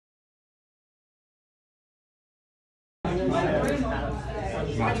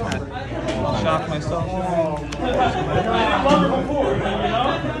Shock myself.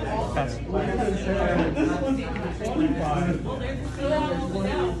 Pass.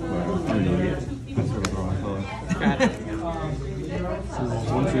 Got it. So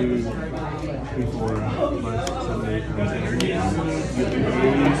 1, 2, 3, 4, 5, 6, 7, 8, 9, 10.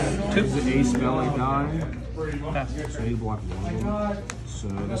 You have the ace spell like die. Pass. So you block one of them. So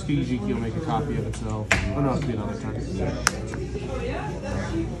this KGQ will make a copy of itself. Oh no, it's be another type.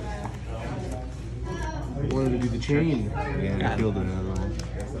 I wanted to do the chain. Yeah, I killed another one.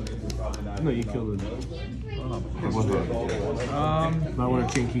 No, you killed it. It wasn't. But I want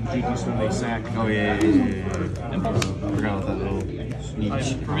to chain KGQ so they sack. Oh yeah. I forgot about that little sneak.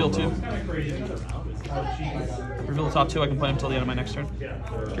 Reveal 2. Reveal the top 2. I can play them until the end of my next turn.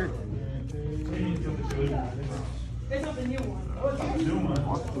 Sure.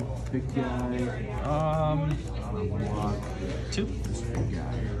 Big guy. Block. 2. This big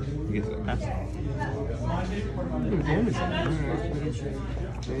guy. You get that. Pass. Damage. I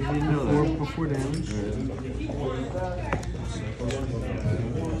didn't know that. Before damage.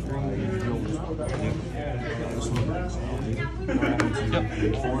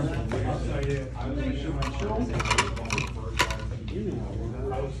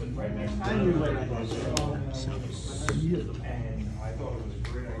 Yep.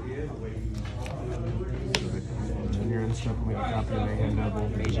 You're in stuff with a copy of my hand double.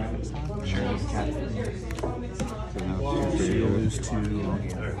 Sure. So you'll lose 2. No,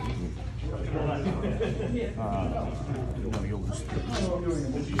 you'll lose 3.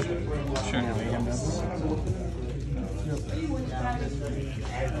 Sure. Hand double.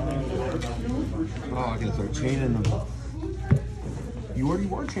 Oh, I can start chaining them. You already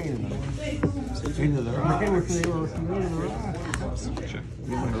were chaining them. Chain to the rock. They were familiar with the rock. Sure.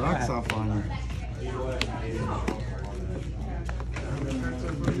 Get my rocks off on her.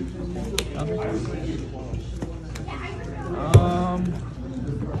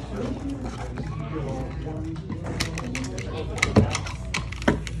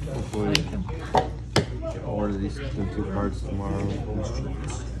 Hopefully, I'll order these 2 cards tomorrow.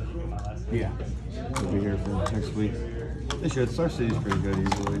 Yeah. We'll be here for next week. They should. Star City's pretty good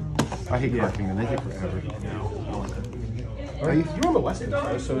usually. I hate collecting them. They take forever. You're on the West Coast,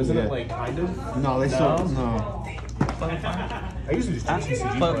 right? So isn't it like kind of? No, they still no. I usually just do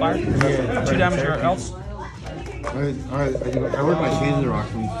CCG. Play with fire. Yeah. 2 damage or else. I ordered my Chain of the Rock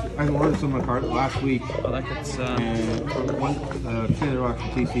from. I ordered some of my cards last week. Oh, that gets. And one Chain of the Rock from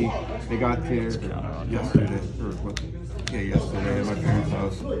TC. They got there yesterday. Or what? Yeah, yesterday at my parents'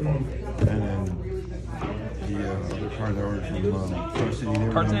 house. And then the card I ordered from Star City, they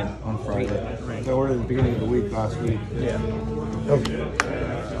were on Friday. I ordered at the beginning of the week last week. Yeah. Okay.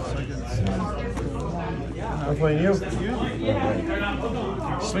 I'm playing you.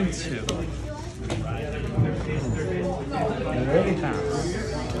 Swing 2. Pass.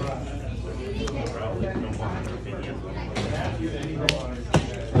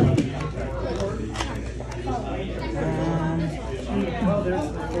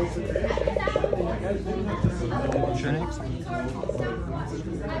 Sure.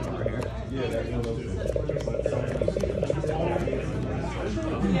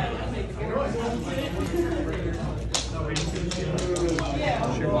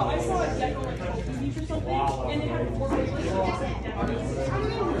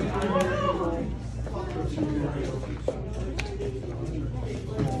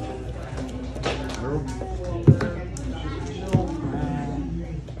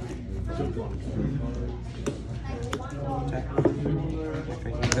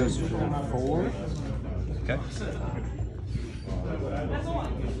 Those 4. Okay.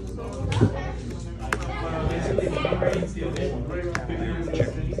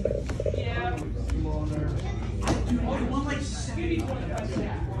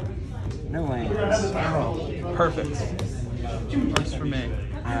 No lands. Perfect. Works for me.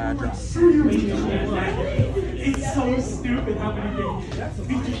 Drop. It's so stupid how many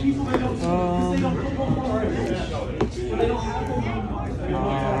people they don't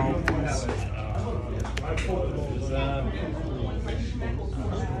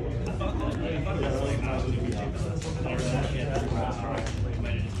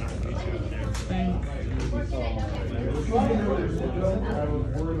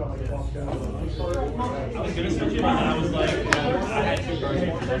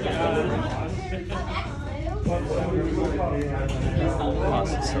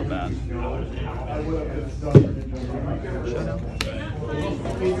Lost is so bad.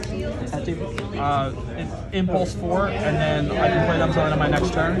 Impulse 4, and then I can play them until the end of my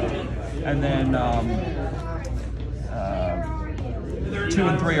next turn, and then 2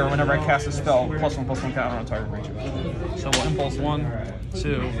 and 3 are whenever I cast a spell, +1/+1 counter on target creature. So we'll impulse 1,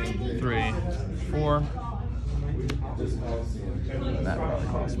 2, 3, 4. And that probably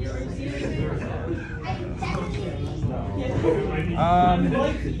costs me.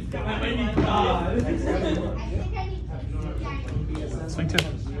 Swing 2.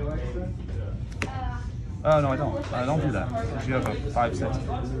 Oh, no, I don't. I don't do that. Because you have a 5/6.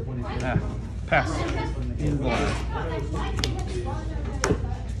 Yeah. Pass.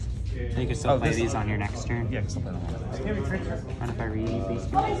 You can still play these on your next turn. Yeah, I can still play them. What if I read these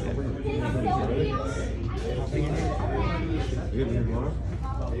two?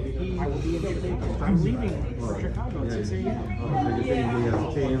 I'm leaving for Chicago at 6 a.m.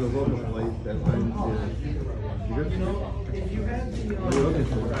 You good? What are you looking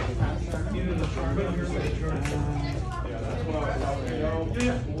for?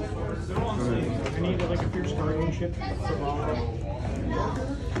 I need like a fierce guardianship.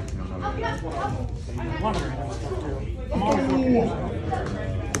 I'm always looking.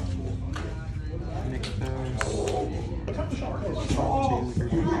 Mix those. 2, 3,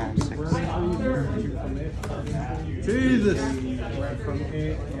 5, 6. Jesus!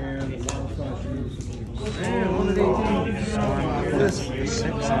 And 1 at 18. Storm this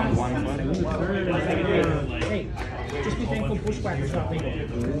 6 on 1 floating. Hey, just be thankful Bushwhacker's not legal.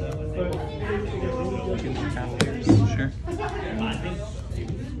 2 Cavaliers. Sure.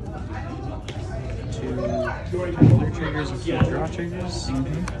 2 Cavalier triggers and 4 draw triggers.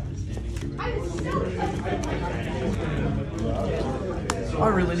 I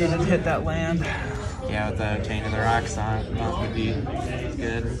really needed to hit that land. Yeah, with the Chain of the Rocks on, that would be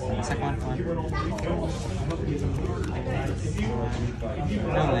good. Second one.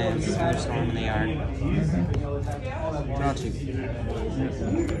 No lands, another storm in the yard. Draw 2.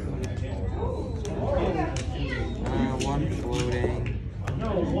 1 floating.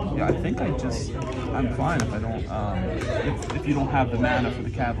 Yeah, I think I'm fine if I don't, if you don't have the mana for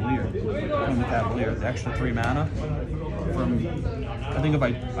the Cavalier, the extra 3 mana I think if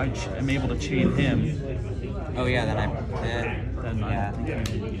I am able to chain him. Oh yeah, then then yeah.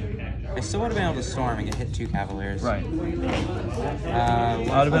 I still would have been able to storm and get hit 2 Cavaliers. Right. I would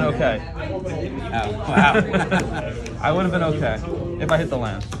have been okay. Oh, wow. I would have been okay if I hit the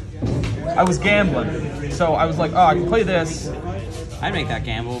land. I was gambling, so I was like, oh, I can play this. I'd make that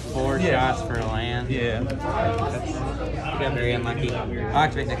gamble. 4 shots for a land. Yeah. Got very unlucky. I'll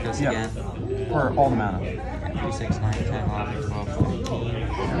activate Nykthos again. For all the mana. 2, 6, 9, 10, 11, 12, 14.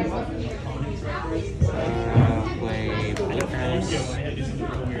 Play Mediocres.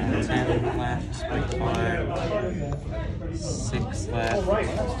 10 left. Break card. 6 left.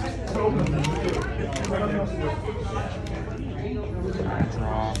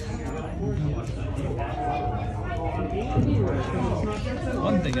 Draw.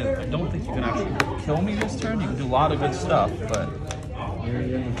 One thing, I don't think you can actually kill me this turn. You can do a lot of good stuff, but...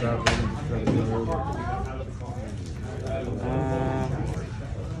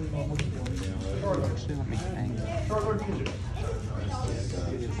 Actually, let me think. If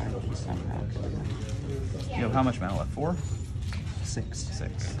I can somehow get that. You have how much mana left? 4? 6.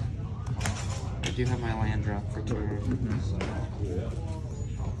 6. I do have my land drop for turn.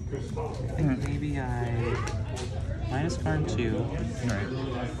 I think maybe I minus card 2. Right.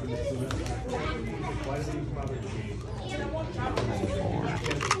 4.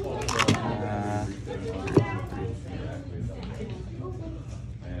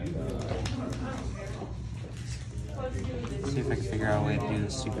 See if I can figure out a way to do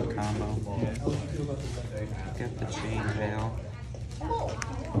this stupid combo. Get the chain veil. I'll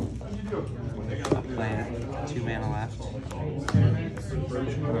play it. 2 mana left. Hold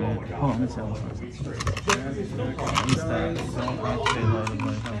on, let's see. Instead, don't activate light.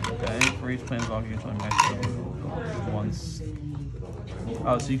 Okay, for each planeswalker, you can activate once.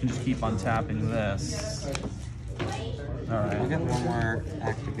 Oh, so you can just keep untapping this. Alright. I'll get 1 more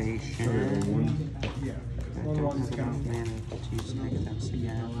activation. I don't have enough mana to use Nykthos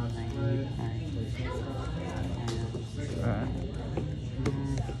again. I need my... Alright.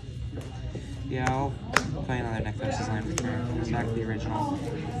 Yeah, I'll play another Nykthos as land return. It's back to the original.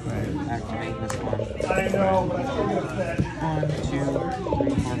 Right. Activate this one. I know. 1, 2, 3,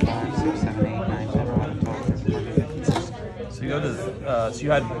 4, 5, 6, 7, 8, 9, 10, 11, 12, 13, 14, 15, 16. So you go to, so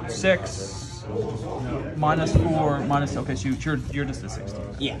you had 6, minus 4, minus, okay, so you're just at 16.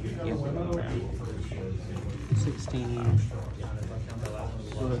 Yeah. 16.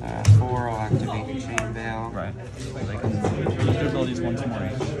 4, I'll activate Chain Veil. Right. So they can use their abilities once more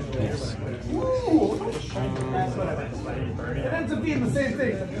each. Yes. It ends up being the same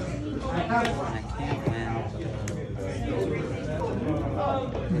thing. I can't win.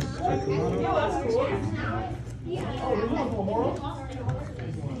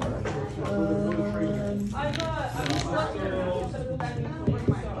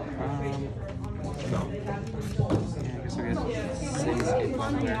 I guess I'll get Cityscape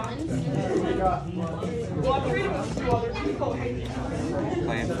Butler.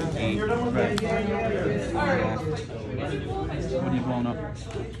 Play it for 8. Right. Left. What are you blowing up?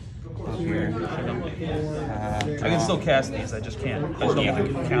 Up here. I can still cast these, I just can't. I just don't have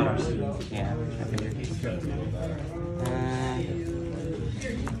the counters. Yeah, I figured.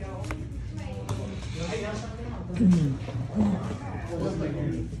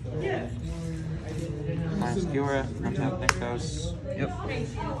 Last Yura, untap Nykthos. Yep.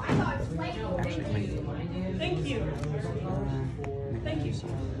 Actually, wait. Thank you. Thank you.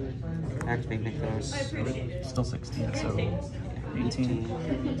 Activate Nykthos. Still 16, so 18.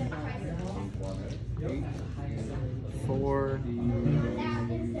 4.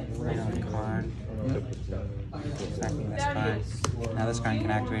 Right on the card. Exactly, that's fine. Now this card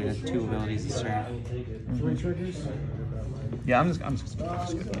can activate it 2 abilities this turn. Yeah, I'm just good.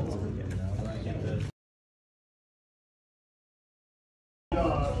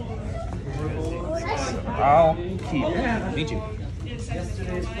 I'll keep. Me too.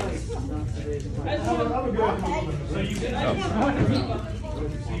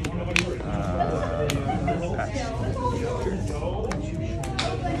 Pass.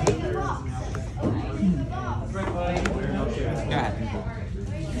 Go ahead.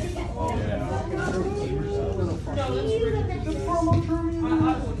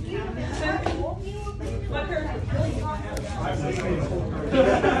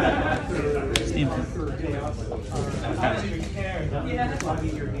 Steam. Pass.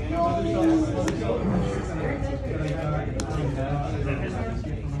 Sure.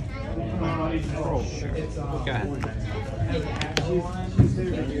 Go ahead.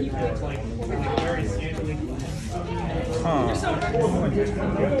 Huh. I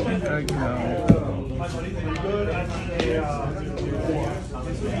think I go.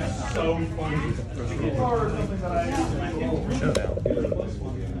 Showdown.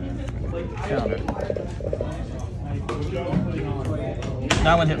 Counter.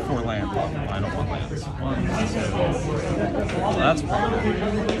 Now I would hit 4 land. I don't want lands. 1, 2. Well, that's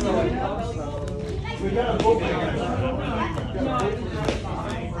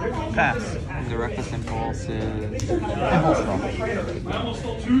pass. The Reckless Impulse is... Impulse roll.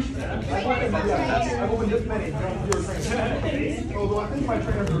 I've opened this many. Although I think my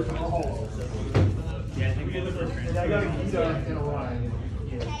trainer for yeah, I think we get the first trainer. I got a Gita and a Ryan.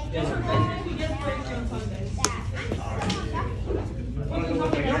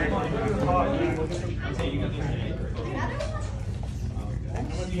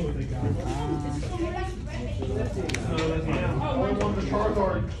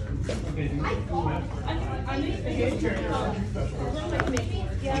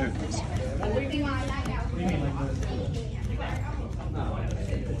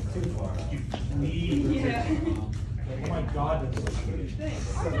 Oh my God, that's so good.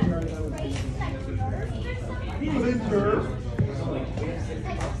 He was in nerve.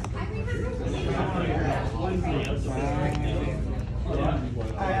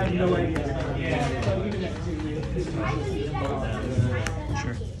 I have no idea.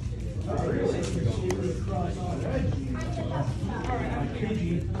 Sure.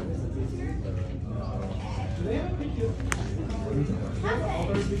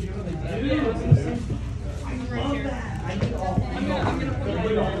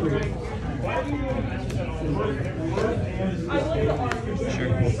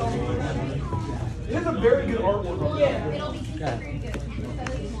 It is a very good artwork. Yeah, it'll be Yeah. very good.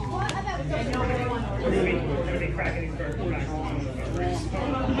 What about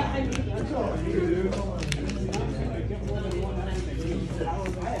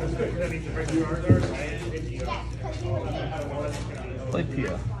Play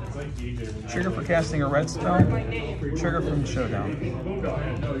Pia. Trigger for casting a red spell. Trigger from Showdown.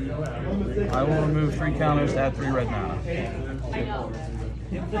 I will remove 3 counters to add 3 red mana.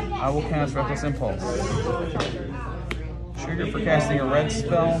 I will cast Reckless Impulse. Trigger for casting a red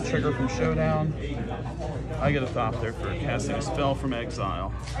spell. Trigger from Showdown. I get a top there for casting a spell from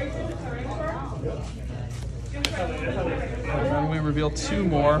exile. And we reveal 2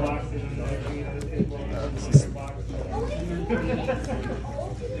 more.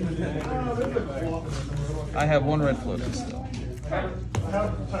 I have 1 red floating still.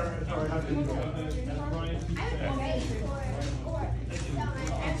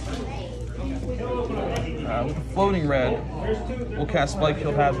 With the floating red, we'll cast Spike,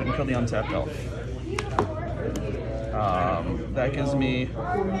 Field Hazard, and kill the untapped elf. That gives me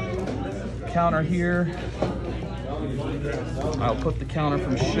counter here. I'll put the counter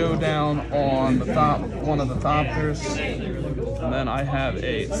from Showdown on the one of the Thopters, and then I have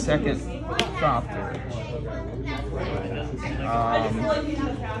a second Thopter.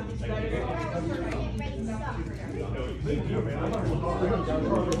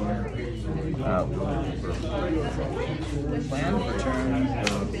 Land, return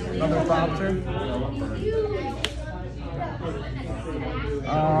another Thopter.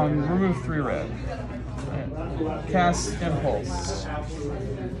 Remove 3 red. Cast Impulse.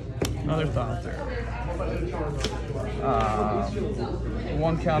 Another Thopter.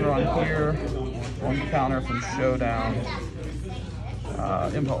 1 counter on here. 1 counter from Showdown.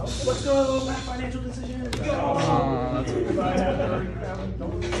 Impulse. Let's go with financial decision.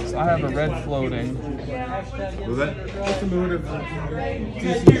 So I have a red floating. Was that? Just a mood of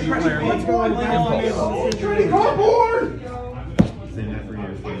TCG player. Let's go. Impulse. Same that for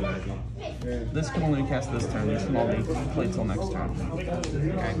years. This can only be cast this turn. This can only be played till next turn. Okay.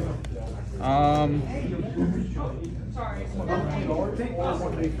 I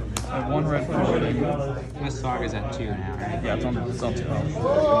have 1 red floating. This Saga's at 2 now, right? Yeah, it's on 2.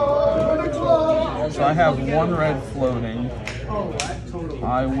 So I have 1 red floating.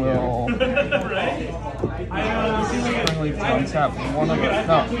 I will untap one of the.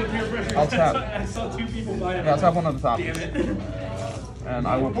 No, I'll tap. Yeah, I'll tap one of the top. And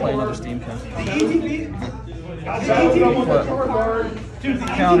I will play another Steam King. Put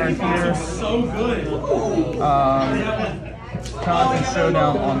counter here. So good. Counter from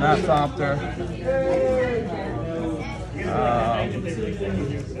Showdown on that Thopter.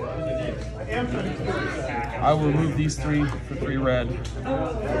 I will remove these 3 for 3 red.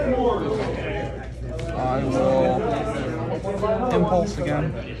 I will Impulse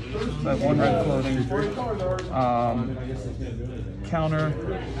again. I have 1 red floating. Counter.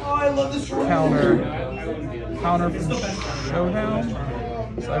 Counter from Showdown.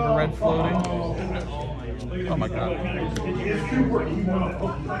 So I have a red floating. Oh my god.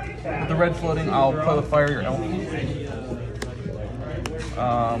 With the red floating, I'll play with Fire Your Elf.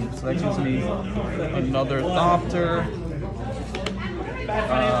 So that gives me another Thopter.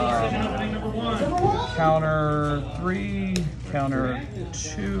 Counter 3, counter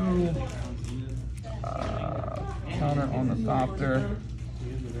 2, counter on the Thopter.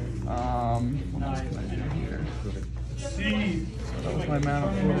 What else can I do here? So that was my mana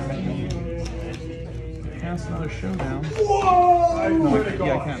pool. Cast another Showdown. Whoa! No, I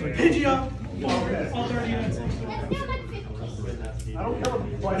can. Pidgeot!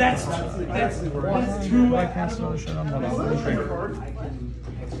 That's 2. I cast another Showdown. Hold on, let me think.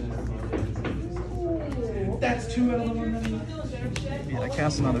 That's 2 out of the 1 that Yeah, I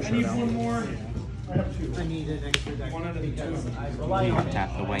cast another Showdown. one more. I'll tap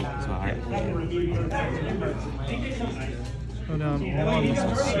the white as well, right? Showdown 1,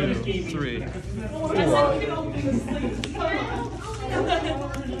 2, 3, 4.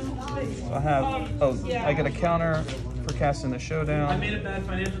 So I have, I get a counter for casting the Showdown. I made a bad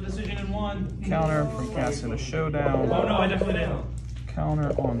financial decision and won. Counter from casting the Showdown. Oh no, I definitely didn't.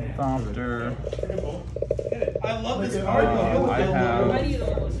 Counter on Thopter. I love this card. I have.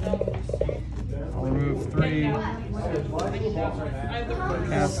 I'll remove 3.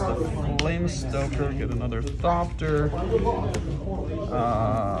 Cast the Flame Stoker. Get another Thopter.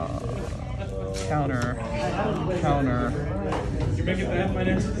 Counter. You're making bad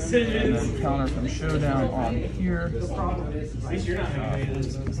financial And decisions. then counter from Showdown on here. At least you're not making it.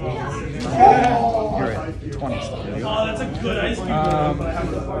 You're at 20 still. Oh, that's a good ice cube.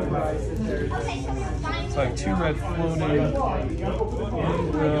 So I have 2 red floating.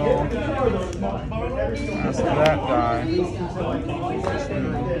 Will cast that guy. 2,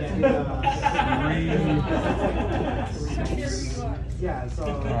 3, 6. Yeah, so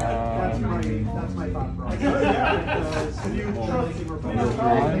that's my thought process.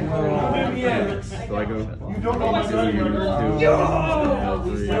 So I go. You don't know my son. You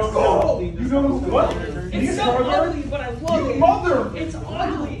know what? It's so ugly, but I love it. Mother! It's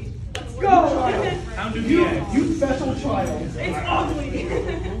ugly. Let's go. You special child. It's ugly.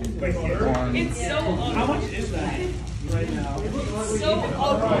 It's so ugly. How much is that right now? It's so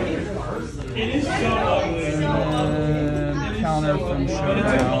ugly. It is so ugly. And counter from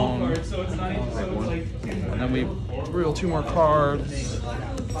Showdown. So it's not even so like. And then we reel 2 more cards.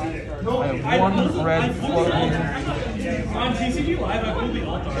 I have 1 red floating. On TCG Live, I pulled the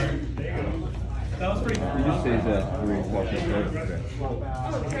alt art. That was pretty cool. You just say that three fucking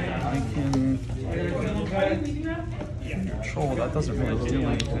I can control. That doesn't really do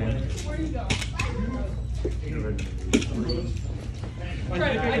anything. I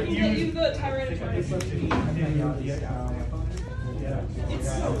can get you the Tyranitar. I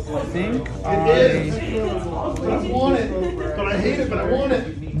think I want it, but I hate it, but I want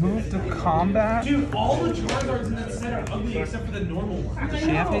it. Move to combat. Dude, all the Charizards in that set are ugly except for the normal one. Does she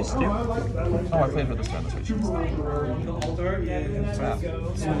have haste too? Oh, I played with this guy. That's what she was saying. The alt art, yeah.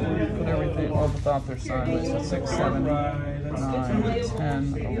 So put everything all without their sideways. So 6, 7, 9,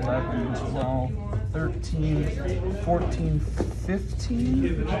 10, 11, 12, 13, 14, 15.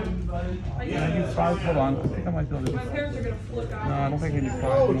 Can I do 5? Hold on. I think I might be able to do My parents are gonna flip out. No, I don't think I can do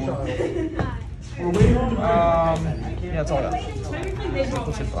 5 more. Yeah, it's all that. Technically, they don't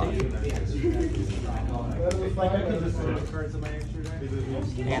Push it 5. If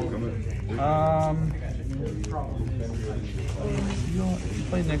you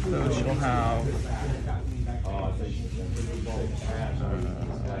play Nick though, she'll have.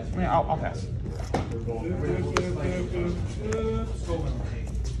 Yeah, I'll pass.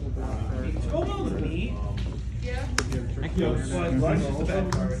 Scold's neat. Yeah. Well, it's just a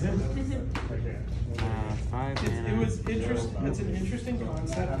bad card. 5 It mana. was interesting. It's an interesting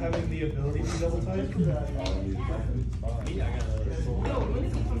concept having the ability to double type.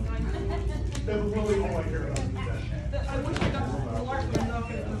 That was really all I care about. I wish I got the large, but I'm not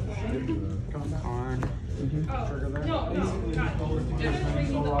gonna Karn. Oh, no, God. Just bring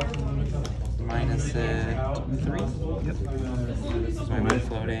me the large one. Minus 3. Yep. So I'm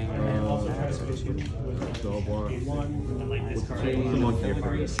floating and that's a 2. Double block.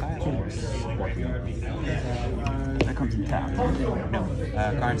 3 silence. That comes in tap. No,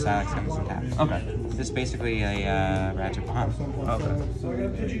 Karn Silex comes in tap. Okay. This is basically a Ratchet Bomb. Okay.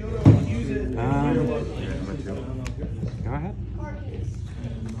 Go ahead.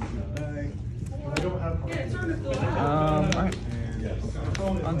 Alright.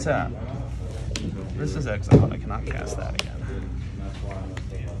 Untap. This is exile. I cannot cast that again.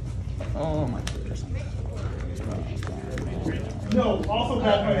 Oh my goodness. No, also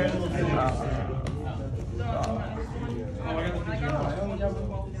pat my head a little bit.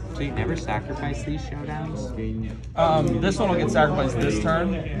 So you never sacrifice these showdowns? This one will get sacrificed this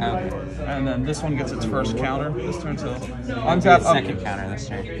turn, Okay. and then this one gets its first counter this turn. So Untap second counter this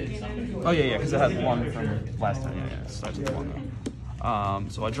turn. Oh yeah, because it had one from last time. Yeah, so I took one though.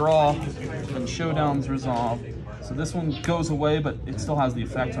 So I draw, then showdowns resolve. So this one goes away, but it still has the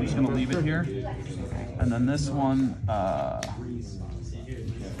effect. So I'm just going to leave it here. And then this one,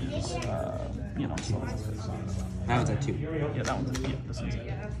 you know, so That one's at 2. yeah, that one's this one's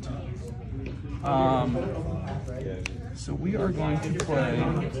at 2. So we are going to play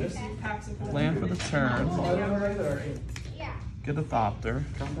land for the turn. Get a Thopter.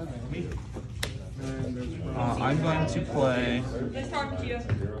 I'm going to play. Nice talking to you.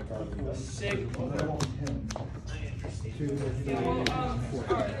 Sick.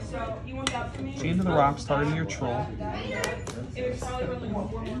 So, you want that for me? Chain to the Rocks, targeting your troll. It would probably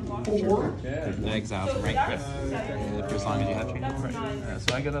run like 4 blocks. Exiles right grip. For as long as you have chain.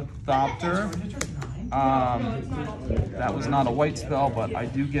 So I get a Thopter. That was not a white spell, but I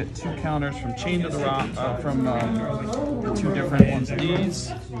do get 2 counters from Chain to the Rock, from the 2 different ones of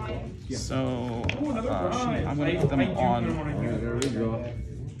these. So I'm going to put them on. There we go.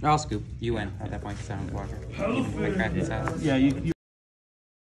 I'll scoop. You win at that point because I don't block her. Even if I crack this out. Yeah, you.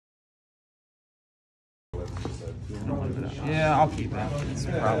 Yeah, I'll keep it. It's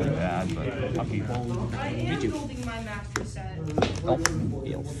probably bad, but I'll keep it. I am building my master set. Elf.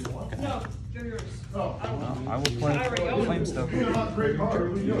 No, you're yours. I will play Flame Stoker. I don't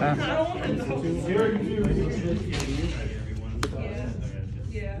want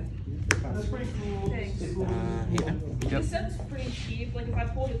Yeah. That's pretty cool. Thanks. Yeah. This set's pretty cheap. Like if I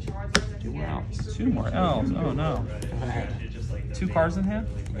pull the Charizard, I can get 2 more elves. Oh no. 2 cards in hand?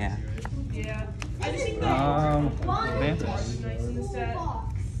 Yeah. Yeah. I just think that Advantage. nice in the set.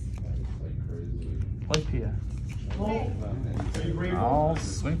 Play Pia. I'll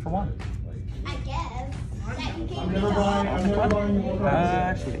swing for 1. I guess. That you can't Never mind. I'm never buying more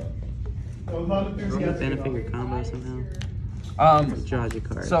cards. Shoot it. I was not Don't you enthusiastic. benefit your combo somehow? Draws your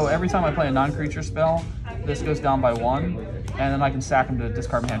cards. So every time I play a non-creature spell, this goes down by 1, and then I can sack him to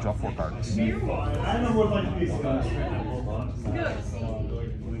discard my hand, draw 4 cards. I remember what like to be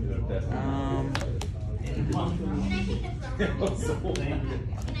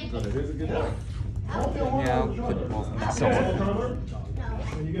Good. Yeah, I'll put both of them. So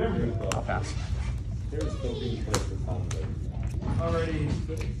You get everything. I'll pass. Already.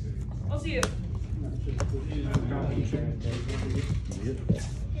 I'll see you.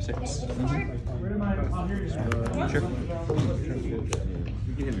 6. Where am I? Oh, here you go. Sure.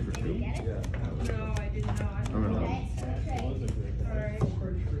 You can hit me for 2. No, I did not. Alright.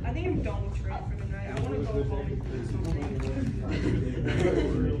 I think I'm done with trade for the night. I want to go home.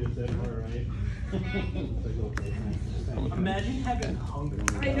 Imagine having hunger.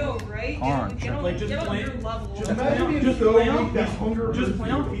 I know, right? Hard. Get on, Like, just get on play- your level. Just imagine being so weak that hunger. Just play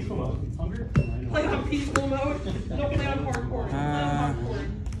on peaceful mode. Hunger. Play on peaceful mode. Don't play on hardcore. Play on hardcore.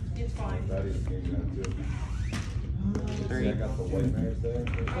 It's fine. 3. Oh,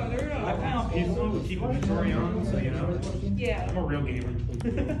 they're I play on peaceful mode with keep inventory on, so you know. Yeah. I'm a real gamer.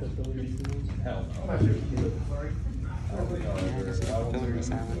 Filler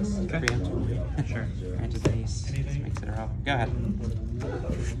silence. Okay. Preempt. Sure. Granted the ace. Just makes it a rough. Go ahead.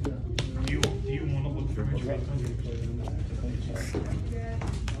 Do you want to look through your trade?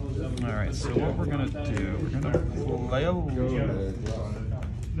 Alright, so what we're gonna do, we're gonna play a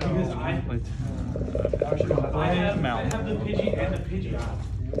No, I have the Mountain. Pidgey and the Pidgeot.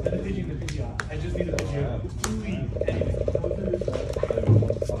 I just need a Pidgeot.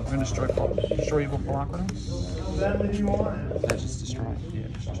 We're gonna destroy evil Philocrates. That many you want? That just destroyed. Yeah,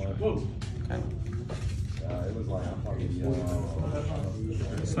 just destroy. Whoa. Okay.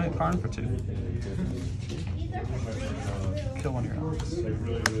 Smite Karn for 2. Kill one of your elves.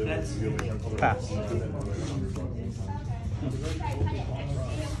 That's Pass.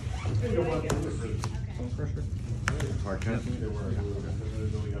 Hard cut.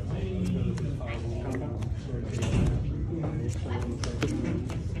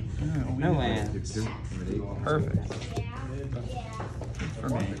 No lands. Perfect. For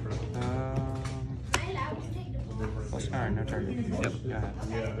me. Plus card, no target. Yep. Go ahead.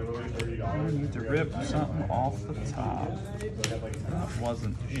 I need to rip something off the top. That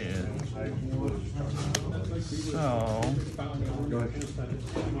wasn't it. So.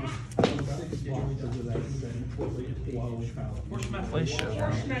 Play show.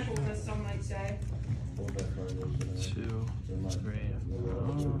 Schmeckle, as some might say. 2, 3.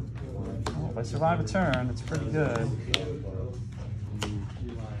 Oh, if I survive a turn, it's pretty good.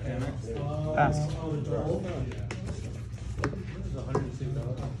 Pass.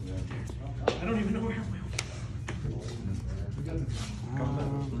 I don't even know where I'm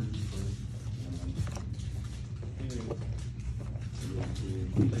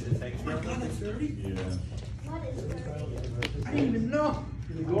I didn't even know.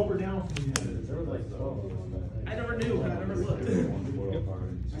 Did it go up or down? I never knew. I never looked.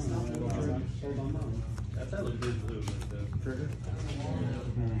 That's how it is blue. Trigger.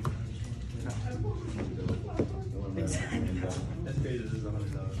 Exactly. That's crazy. This is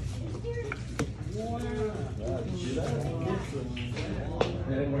 $100.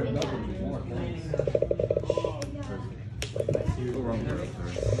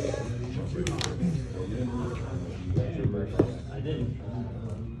 I didn't.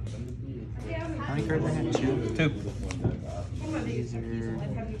 How many cards do I have? 2. 2. These are.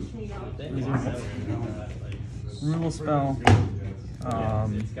 Removal spell.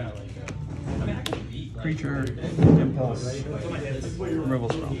 Creature, impulse, removal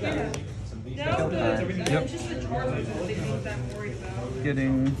spell. That was the, Yep. just the charges that they make that worried about.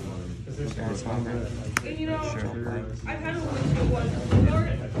 Getting Guys, longer. And you know, Sure. I've had a wish it was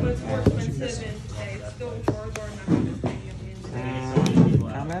Charizard, but it's more expensive and today it's still Charizard and I'm just paying it.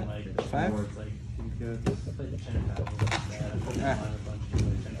 Combat? 5?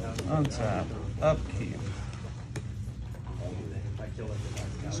 untap, upkeep.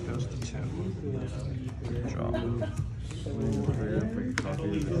 This goes to 2. Draw.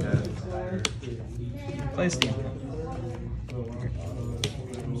 Play Steam.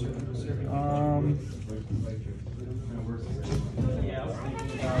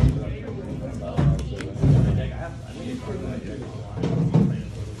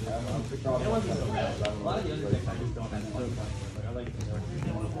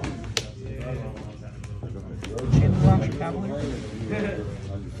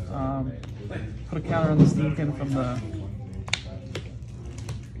 Put a counter on the Steamkin from the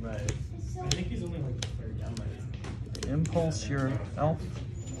I think he's only like third. Impulse, your elf,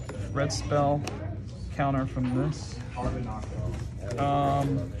 red spell, counter from this.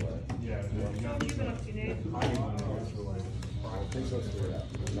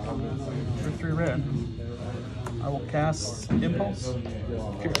 For 3 red. I will cast Impulse.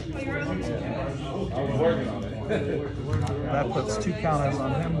 That puts 2 counters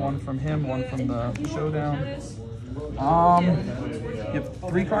on him, 1 from him, 1 from the showdown. You have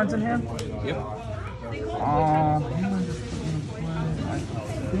 3 cards in hand? Yep. I've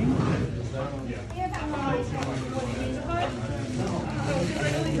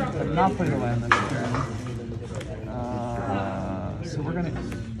not played a land this turn. So we're gonna.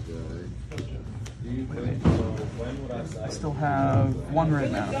 I still have one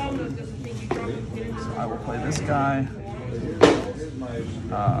red mana. So I will play this guy.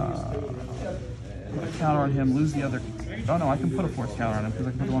 Put a counter on him, lose the other. Oh no, I can put a fourth counter on him because I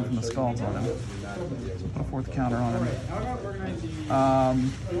can put the one from the Skalds on him. So put a fourth counter on him.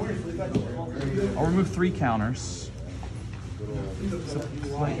 I'll remove 3 counters. So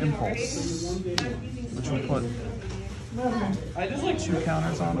play Impulse, which will put 2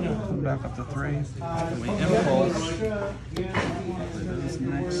 counters on him. Put him back up to 3. And we Impulse. This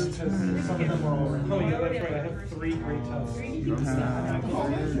next turn. Oh yeah, that's right. I have 3 great tusks. You have.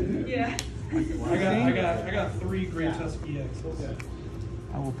 Yeah. I got 3 great tusk EXs.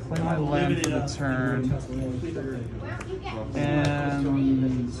 I will play my land for the turn. And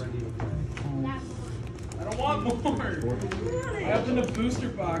I don't want more. I opened a booster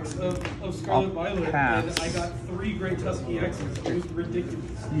box of Scarlet Violet pass. and I got 3 great tusk EXs. It was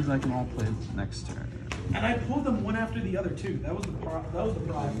ridiculous. these I can all play next turn. And I pulled them one after the other too. That was the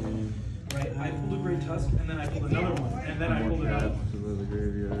problem. Right? I pulled a great tusk and then I pulled another one and then I pulled another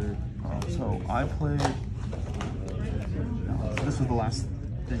one. So I played. No, this was the last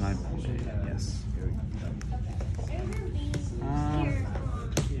thing I played. Yes.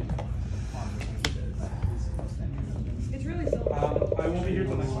 It's really silly. I won't be here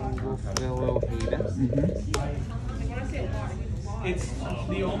till next one. Fellow Hayden. When I say a lot, it's a lot. It's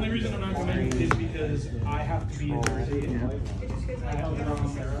the only reason I'm not coming is because I have to be in Jersey. It's just because I have to go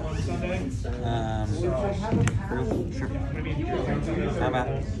on Sunday. Proof? Sure. I'm gonna be in Jersey on Sunday. How about?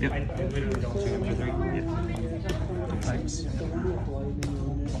 Yep. I literally don't see For 3? Thanks.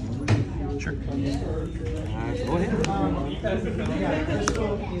 Sure. Go ahead.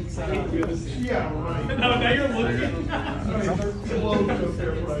 No, now you're looking.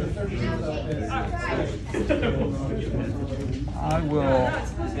 I will. No, it's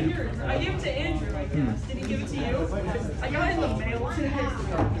supposed to be yours. I gave it to Andrew, I guess. Did he give it to you? I got it in the mail today.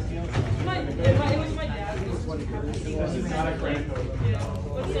 It was my dad's.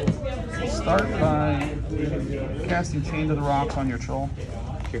 Start by casting Chain to the Rocks on your troll.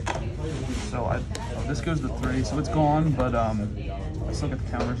 So this goes to 3, so it's gone, but I still get the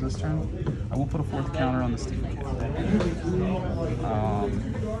counters this turn. I will put a 4th counter on the Steam Kit.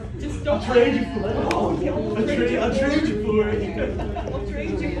 Just don't Trade you for it. I'll trade you for it. I'll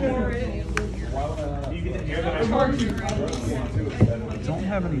trade you for it. You get the air that I Charge you. I don't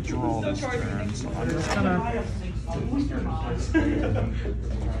have any draw this turn, so I'm just gonna.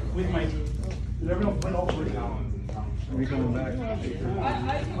 with my. They're gonna play all 3 now. Are we coming back? I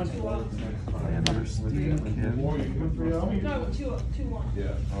Play another Steam Kit. no, 2-1.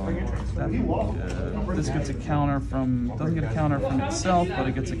 That'd be good. This gets a counter from. Doesn't get a counter from itself, but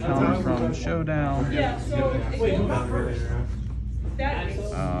it gets a counter from Showdown. Yeah, so that is. I played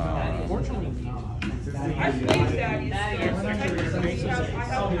Daddy's.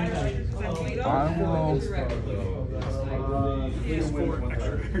 I will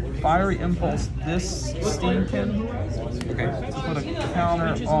Fiery Impulse this Steamkin to put a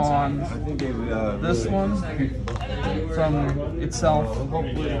counter on this one from itself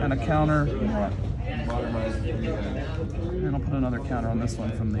and a counter. And I'll put another counter on this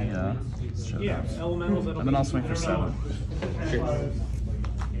one from the Showdown. And then I'll swing for 7.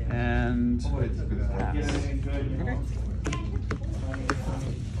 And pass.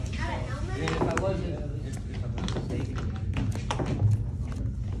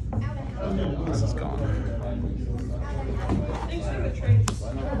 This is gone. Thanks for the trade.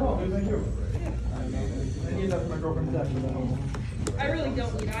 I really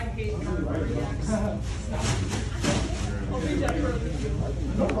don't need. I hate it. I'll reach out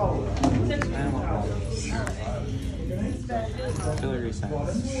for Hillary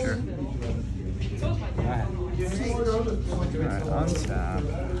signs. Sure. So is my Go ahead. Alright, untap.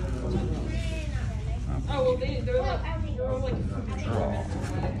 Oh, well, they're like Draw.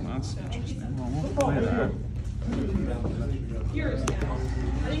 That's interesting. Well, we'll play that. yours now.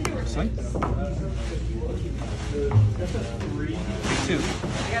 I think they were Swing. 2.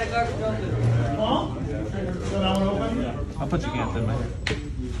 I'll put you against in my hand.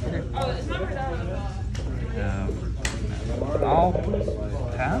 Oh, it's not right out. I'll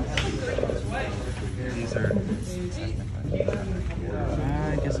pass. These are.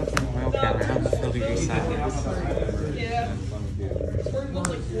 I guess I'll put my oil counter on the Hillary signs. Yeah. Squirtle's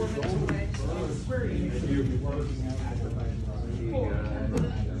like 4 minutes away. Cool.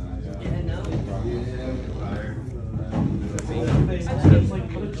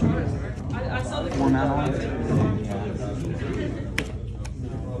 4 mana left?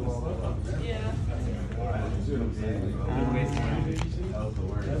 Yeah.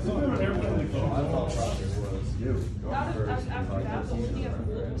 After that, the only thing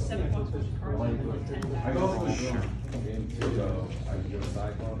I've 7 bucks worth of cards. Sure.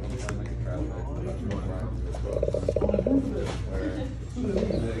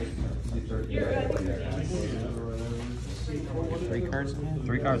 Three cards in hand?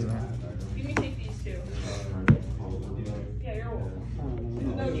 3 cards in there. You can take these two. Yeah, you're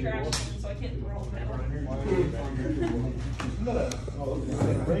welcome. No trash, so I can't throw them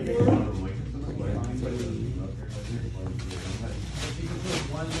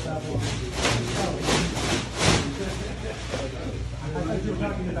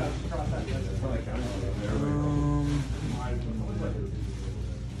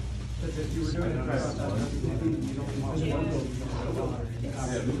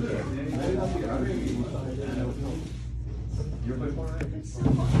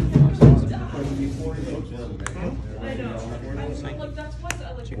I know. Look, that's what I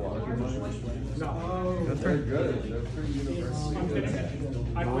like. Go through. Go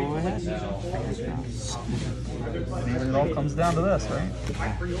ahead. And it all comes down to this, right?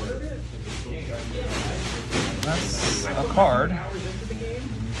 That's a card.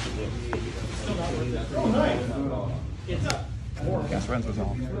 Guess Ren's was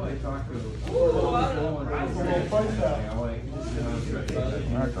on. Alright,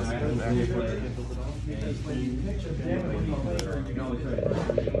 that's good there.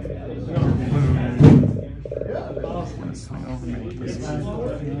 I'm gonna swing over me with this.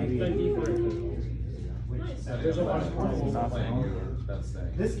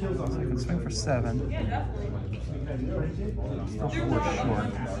 This kills So I can swing for 7. Yeah, definitely. Still 4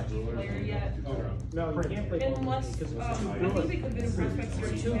 short. Player yet. No, you can't play Unless, I think we could do prospects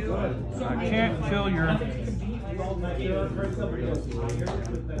here too. I can't kill your.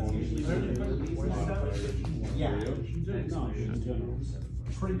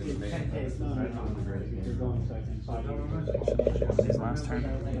 His last turn.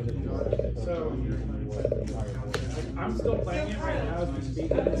 So, I'm still playing it right now as we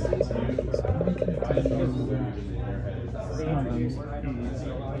speak in this season.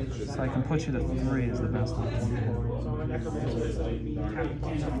 So I can put you to 3 is the best one.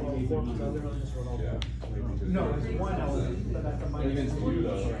 No, there's one element, but that's a minus 1.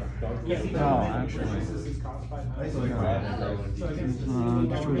 Oh, actually.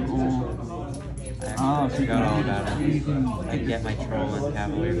 Destroy all. Oh, so you Forgot all can about you it. can I get my troll and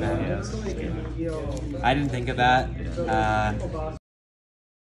cavalier back. yes. I didn't think of that.